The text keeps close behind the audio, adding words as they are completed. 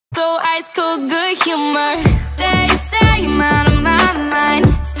high school good humor. They say I'm out of my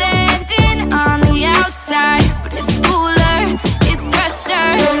mind, standing on the outside, but it's cooler, it's fresher,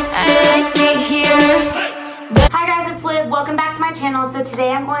 I like it here. Hi guys, it's Liv. Welcome back to my channel. So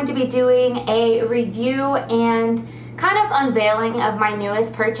today I'm going to be doing a review and kind of unveiling of my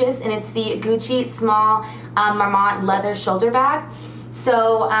newest purchase, and it's the Gucci small Marmont leather shoulder bag.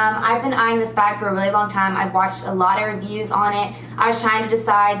 So I've been eyeing this bag for a really long time. I've watched a lot of reviews on it. I was trying to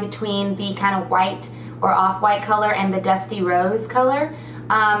decide between the kind of white or off-white color and the dusty rose color.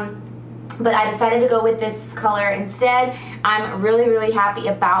 But I decided to go with this color instead. I'm really happy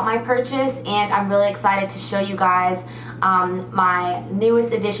about my purchase, and I'm really excited to show you guys my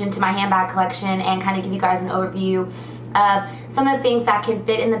newest addition to my handbag collection and kind of give you guys an overview of some of the things that can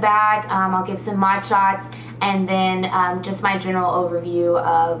fit in the bag. I'll give some mod shots and then just my general overview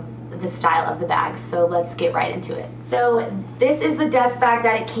of the style of the bag. So let's get right into it. So this is the dust bag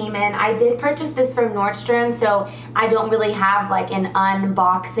that it came in. I did purchase this from Nordstrom, so I don't really have like an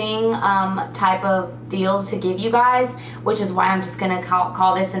unboxing type of deal to give you guys, which is why I'm just gonna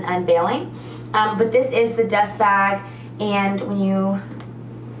call this an unveiling. But this is the dust bag, and when you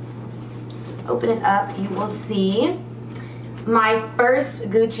open it up, you will see my first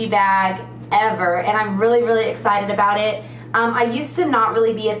Gucci bag ever, and I'm really excited about it. I used to not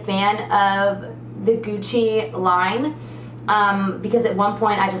really be a fan of the Gucci line because at one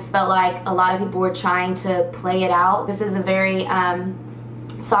point I just felt like a lot of people were trying to play it out. This is a very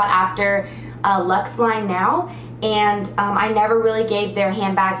sought after luxe line now, and I never really gave their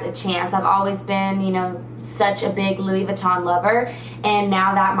handbags a chance. I've always been, you know, such a big Louis Vuitton lover, and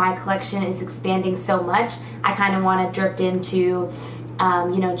now that my collection is expanding so much, I kind of want to drift into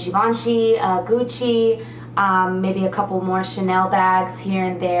you know, Givenchy, Gucci, maybe a couple more Chanel bags here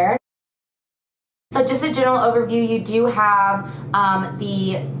and there. So just a general overview, you do have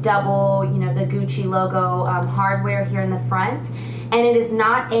the double, you know, the Gucci logo hardware here in the front, and it is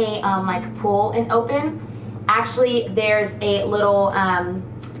not a like pull and open. Actually, there's a little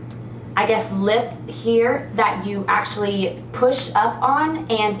I guess lip here that you actually push up on,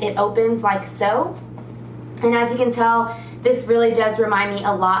 and it opens like so. And as you can tell, this really does remind me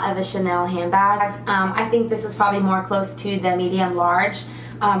a lot of a Chanel handbag. I think this is probably more close to the medium large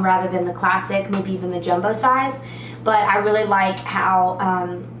rather than the classic, maybe even the jumbo size. But I really like how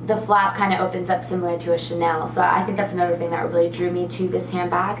the flap kind of opens up similar to a Chanel. So I think that's another thing that really drew me to this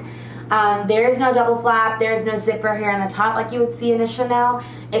handbag. There is no double flap, there is no zipper here on the top like you would see in a Chanel.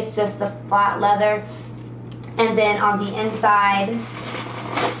 It's just a flat leather. And then on the inside,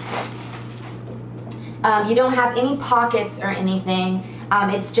 you don't have any pockets or anything.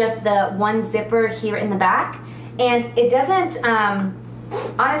 It's just the one zipper here in the back, and it doesn't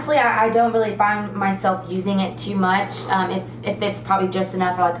honestly, I don't really find myself using it too much. It fits probably just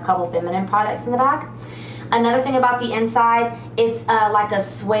enough for like a couple feminine products in the back. Another thing about the inside, it's like a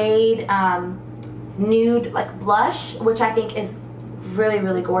suede nude like blush, which I think is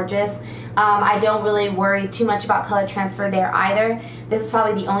really gorgeous. I don't really worry too much about color transfer there either. This is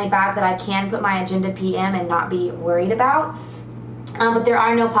probably the only bag that I can put my Agenda PM and not be worried about. But there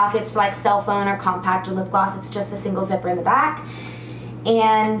are no pockets for like cell phone or compact or lip gloss. It's just a single zipper in the back.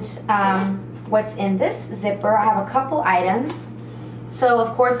 And what's in this zipper, I have a couple items. So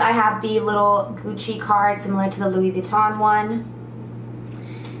of course I have the little Gucci card similar to the Louis Vuitton one.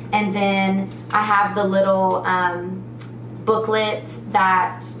 And then I have the little booklet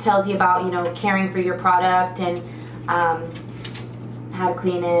that tells you about, you know, caring for your product and how to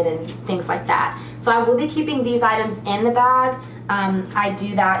clean it and things like that. So I will be keeping these items in the bag. I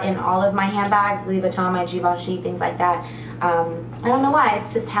do that in all of my handbags, Louis Vuitton, my Givenchy, things like that. I don't know why,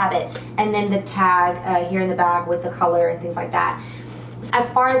 it's just habit. And then the tag here in the bag with the color and things like that. As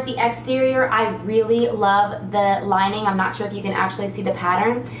far as the exterior, I really love the lining. I'm not sure if you can actually see the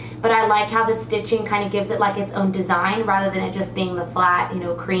pattern, but I like how the stitching kind of gives it like its own design rather than it just being the flat, you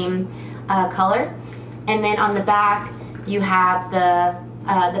know, cream color. And then on the back, you have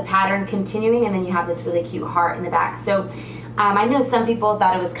the pattern continuing, and then you have this really cute heart in the back. So I know some people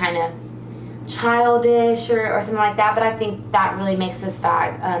thought it was kind of childish or something like that, but I think that really makes this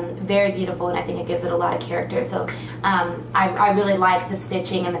bag very beautiful, and I think it gives it a lot of character. So I really like the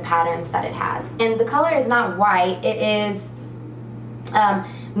stitching and the patterns that it has. And the color is not white, it is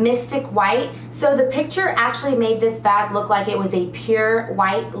mystic white. So the picture actually made this bag look like it was a pure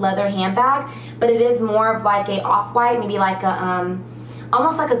white leather handbag, but it is more of like a off-white, maybe like a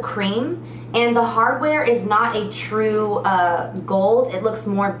almost like a cream. And the hardware is not a true gold. It looks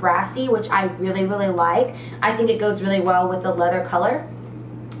more brassy, which I really like. I think it goes really well with the leather color.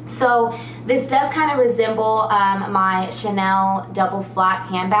 So this does kind of resemble my Chanel double flap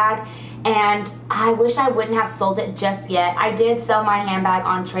handbag, and I wish I wouldn't have sold it just yet. I did sell my handbag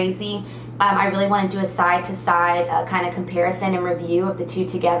on Tradesy. I really want to do a side-to-side kind of comparison and review of the two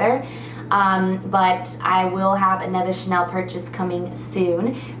together. But I will have another Chanel purchase coming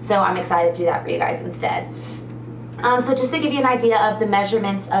soon, so I'm excited to do that for you guys instead. So just to give you an idea of the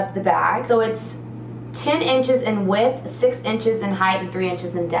measurements of the bag, so it's 10 inches in width, 6 inches in height, and 3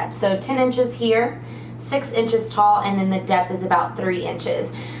 inches in depth. So 10 inches here, 6 inches tall, and then the depth is about 3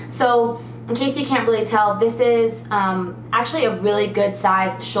 inches. So in case you can't really tell, this is actually a really good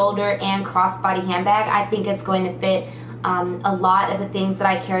size shoulder and crossbody handbag. I think it's going to fit a lot of the things that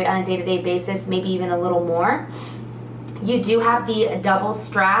I carry on a day-to-day basis, maybe even a little more. You do have the double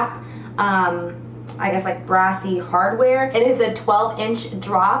strap, I guess like brassy hardware. It is a 12-inch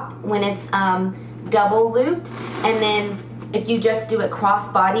drop when it's double looped, and then if you just do it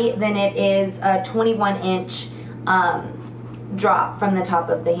crossbody, then it is a 21-inch drop from the top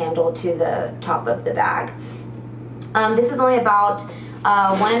of the handle to the top of the bag. This is only about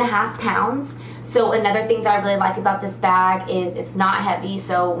 1.5 pounds. So another thing that I really like about this bag is it's not heavy,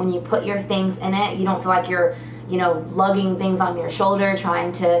 so when you put your things in it, you don't feel like you're, you know, lugging things on your shoulder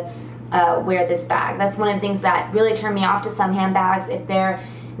trying to wear this bag. That's one of the things that really turn me off to some handbags. If they're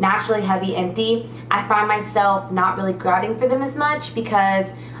naturally heavy empty, I find myself not really grabbing for them as much because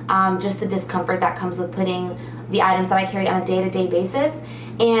just the discomfort that comes with putting the items that I carry on a day-to-day basis.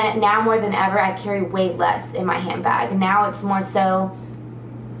 And now more than ever, I carry way less in my handbag. Now it's more so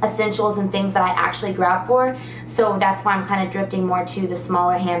essentials and things that I actually grab for, so that's why I'm kind of drifting more to the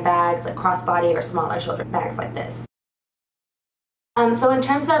smaller handbags like crossbody or smaller shoulder bags like this. So in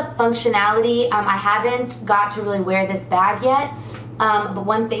terms of functionality, I haven't got to really wear this bag yet, but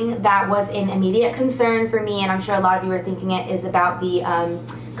one thing that was an immediate concern for me, and I'm sure a lot of you are thinking it, is about the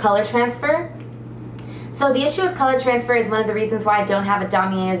color transfer. So the issue with color transfer is one of the reasons why I don't have a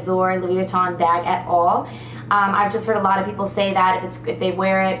Damier Azur Louis Vuitton bag at all. I've just heard a lot of people say that if they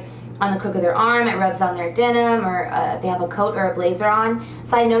wear it on the crook of their arm, it rubs on their denim, or they have a coat or a blazer on.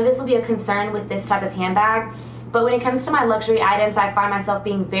 So I know this will be a concern with this type of handbag. But when it comes to my luxury items, I find myself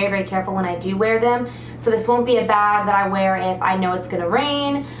being very, very careful when I do wear them. So this won't be a bag that I wear if I know it's gonna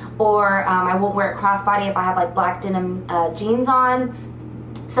rain, or I won't wear it crossbody if I have like black denim jeans on.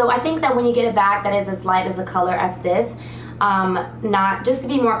 So I think that when you get a bag that is as light as a color as this, not just to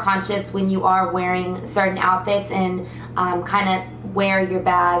be more conscious when you are wearing certain outfits, and kind of wear your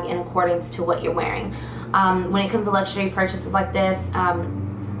bag in accordance to what you're wearing. When it comes to luxury purchases like this,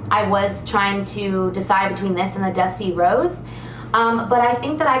 I was trying to decide between this and the Dusty Rose, but I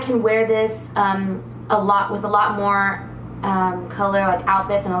think that I can wear this with a lot more color like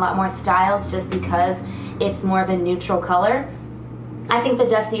outfits and a lot more styles, just because it's more of a neutral color. I think the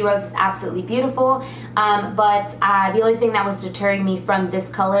Dusty Rose is absolutely beautiful, but the only thing that was deterring me from this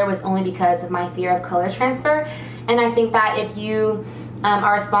color was only because of my fear of color transfer. And I think that if you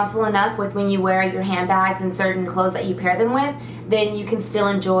are responsible enough with when you wear your handbags and certain clothes that you pair them with, then you can still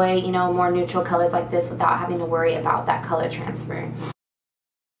enjoy, you know, more neutral colors like this without having to worry about that color transfer.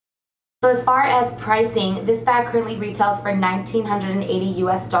 So as far as pricing, this bag currently retails for $1,980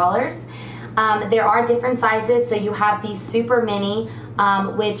 US. There are different sizes, so you have the super mini,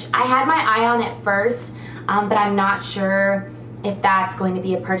 which I had my eye on at first, but I'm not sure if that's going to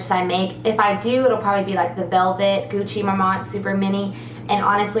be a purchase I make. If I do, it'll probably be like the velvet Gucci Marmont super mini, and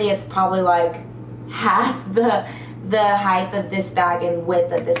honestly it's probably like half the height of this bag and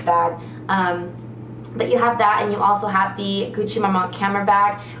width of this bag. But you have that, and you also have the Gucci Marmont camera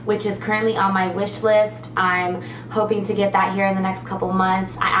bag, which is currently on my wish list. I'm hoping to get that here in the next couple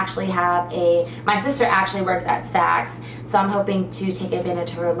months. I actually have my sister actually works at Saks, so I'm hoping to take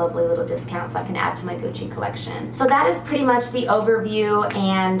advantage of her lovely little discount so I can add to my Gucci collection. So that is pretty much the overview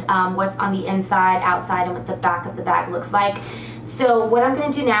and what's on the inside, outside, and what the back of the bag looks like. So what I'm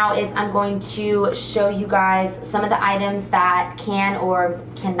going to do now is I'm going to show you guys some of the items that can or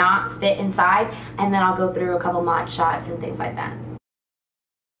cannot fit inside, and then I'll go through a couple mod shots and things like that.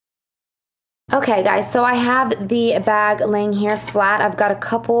 Okay guys, so I have the bag laying here flat. I've got a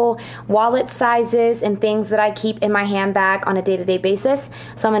couple wallet sizes and things that I keep in my handbag on a day-to-day basis.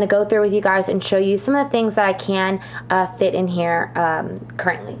 So I'm going to go through with you guys and show you some of the things that I can fit in here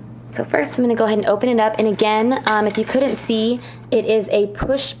currently. So first I'm going to go ahead and open it up, and again, if you couldn't see, it is a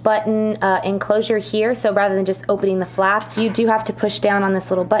push button enclosure here, so rather than just opening the flap, you do have to push down on this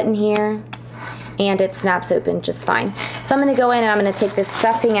little button here, and it snaps open just fine. So I'm going to go in and I'm going to take this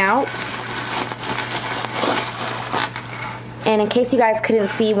stuffing out, and in case you guys couldn't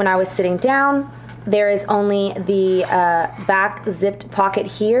see when I was sitting down, there is only the back zipped pocket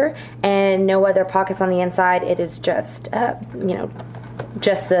here and no other pockets on the inside. It is just, you know,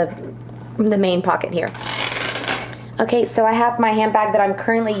 just the main pocket here. Okay, so I have my handbag that I'm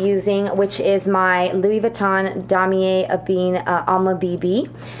currently using, which is my Louis Vuitton Damier Ebene Alma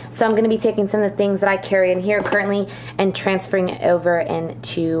BB. So I'm going to be taking some of the things that I carry in here currently and transferring it over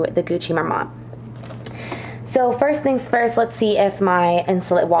into the Gucci Marmont. So first things first, let's see if my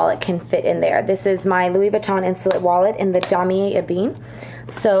insolite wallet can fit in there. This is my Louis Vuitton insolite wallet in the Damier Ebene.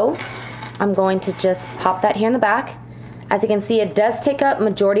 So I'm going to just pop that here in the back. As you can see, it does take up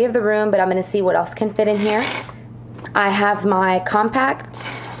majority of the room, but I'm going to see what else can fit in here. I have my compact,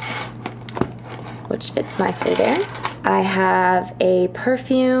 which fits nicely there. I have a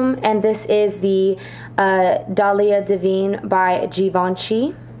perfume, and this is the Dahlia Divine by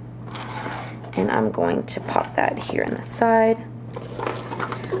Givenchy. And I'm going to pop that here on the side.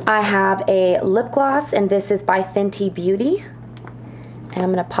 I have a lip gloss, and this is by Fenty Beauty. And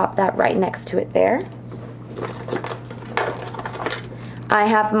I'm going to pop that right next to it there. I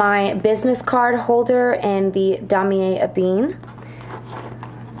have my business card holder and the Damier Ebene.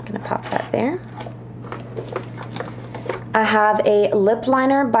 I'm going to pop that there. I have a lip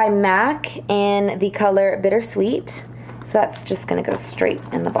liner by MAC in the color Bittersweet. So that's just going to go straight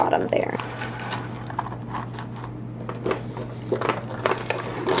in the bottom there.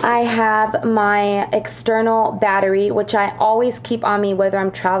 I have my external battery, which I always keep on me whether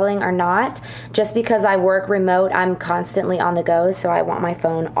I'm traveling or not. Just because I work remote, I'm constantly on the go, so I want my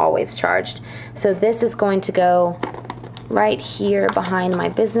phone always charged. So this is going to go right here behind my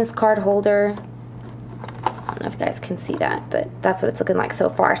business card holder. I don't know if you guys can see that, but that's what it's looking like so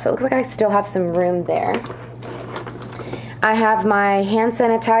far. So it looks like I still have some room there. I have my hand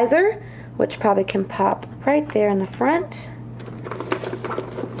sanitizer, which probably can pop right there in the front.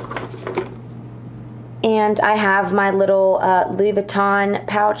 And I have my little Louis Vuitton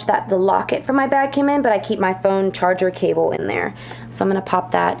pouch that the locket for my bag came in, but I keep my phone charger cable in there. So I'm going to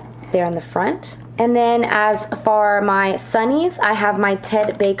pop that there in the front. And then as for my sunnies, I have my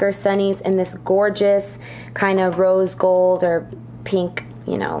Ted Baker sunnies in this gorgeous kind of rose gold or pink,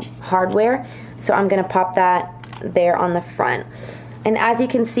 you know, hardware. So I'm going to pop that there on the front. And as you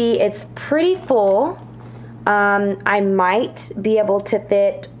can see, it's pretty full. I might be able to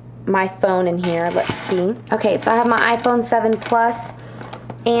fit my phone in here. Let's see. Okay, so I have my iPhone 7 Plus,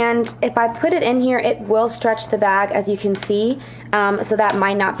 and if I put it in here, it will stretch the bag, as you can see. So that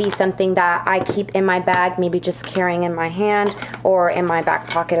might not be something that I keep in my bag, maybe just carrying in my hand or in my back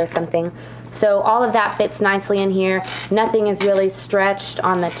pocket or something. So all of that fits nicely in here. Nothing is really stretched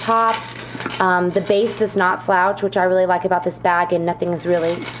on the top. The base does not slouch, which I really like about this bag, and nothing is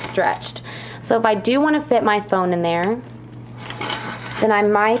really stretched. So if I do want to fit my phone in there, then I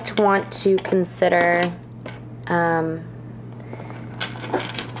might want to consider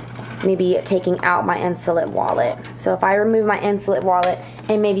maybe taking out my insolite wallet. So if I remove my insolite wallet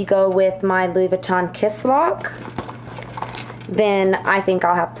and maybe go with my Louis Vuitton Kiss Lock, then I think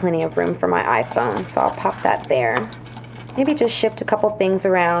I'll have plenty of room for my iPhone. So I'll pop that there. Maybe just shift a couple things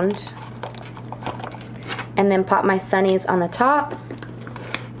around and then pop my sunnies on the top.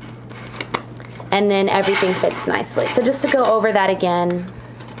 And then everything fits nicely. So just to go over that again,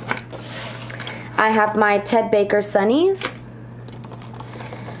 I have my Ted Baker sunnies.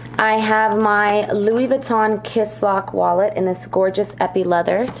 I have my Louis Vuitton Kiss Lock wallet in this gorgeous epi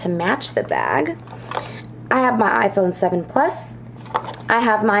leather to match the bag. I have my iPhone 7 Plus. I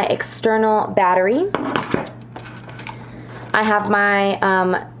have my external battery. I have my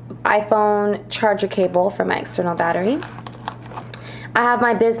iPhone charger cable for my external battery. I have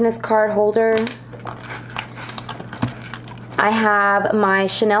my business card holder. I have my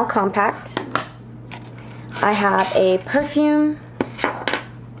Chanel compact. I have a perfume,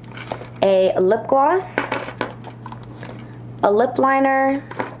 a lip gloss, a lip liner,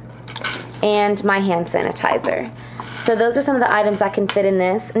 and my hand sanitizer. So those are some of the items that can fit in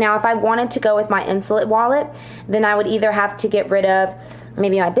this. Now if I wanted to go with my insolite wallet, then I would either have to get rid of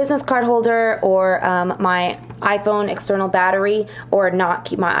maybe my business card holder or my iPhone external battery, or not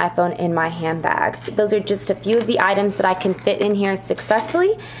keep my iPhone in my handbag. Those are just a few of the items that I can fit in here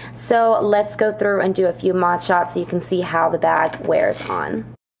successfully. So let's go through and do a few mod shots so you can see how the bag wears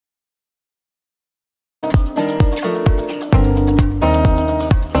on.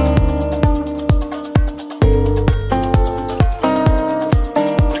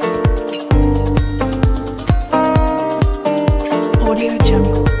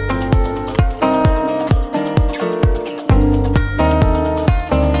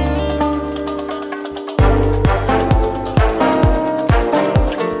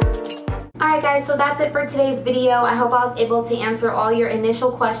 for today's video. I hope I was able to answer all your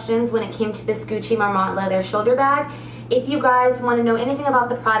initial questions when it came to this Gucci Marmont leather shoulder bag. If you guys want to know anything about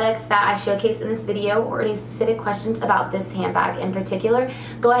the products that I showcased in this video or any specific questions about this handbag in particular,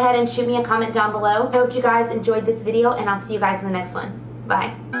 go ahead and shoot me a comment down below. I hope you guys enjoyed this video, and I'll see you guys in the next one.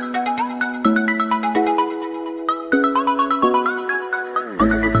 Bye.